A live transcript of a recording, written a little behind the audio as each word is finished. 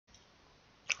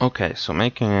Okay, so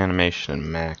making an animation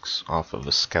in Max off of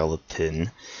a skeleton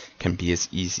can be as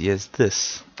easy as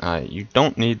this. You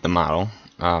don't need the model.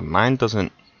 Mine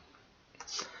doesn't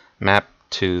map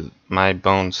to, my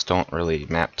bones don't really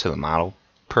map to the model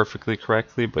perfectly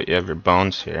correctly, but you have your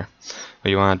bones here.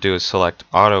 What you want to do is select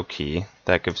Auto Key.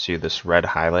 That gives you this red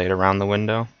highlight around the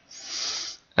window.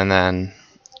 And then,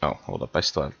 oh, hold up, I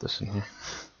still have this in here.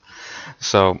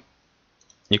 So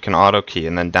you can auto key,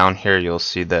 and then down here you'll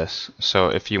see this. So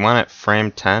if you want it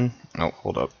frame 10, oh,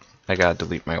 hold up, I gotta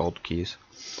delete my old keys.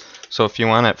 So if you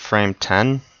want it frame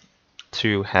 10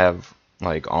 to have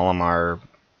like Olimar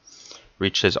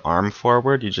reach his arm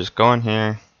forward, you just go in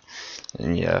here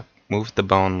and you move the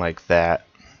bone like that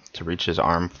to reach his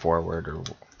arm forward or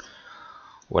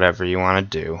whatever you want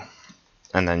to do.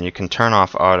 And then you can turn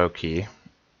off auto key,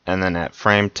 and then at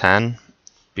frame 10,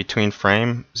 between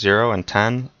frame 0 and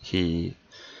 10, he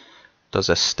does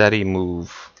a steady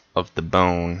move of the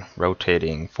bone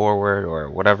rotating forward or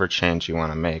whatever change you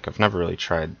want to make. I've never really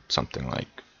tried something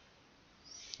like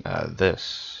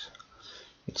this.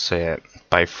 Let's say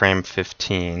by frame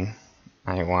 15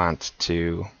 I want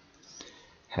to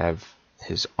have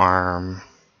his arm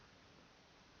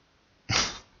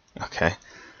okay,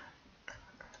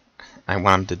 I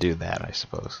want him to do that, I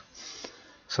suppose.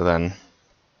 So then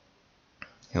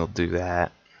he'll do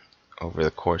that over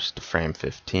the course to frame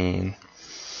 15.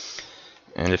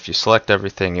 And if you select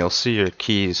everything, you'll see your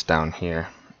keys down here.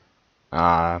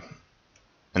 And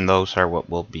those are what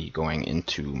will be going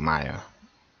into Maya.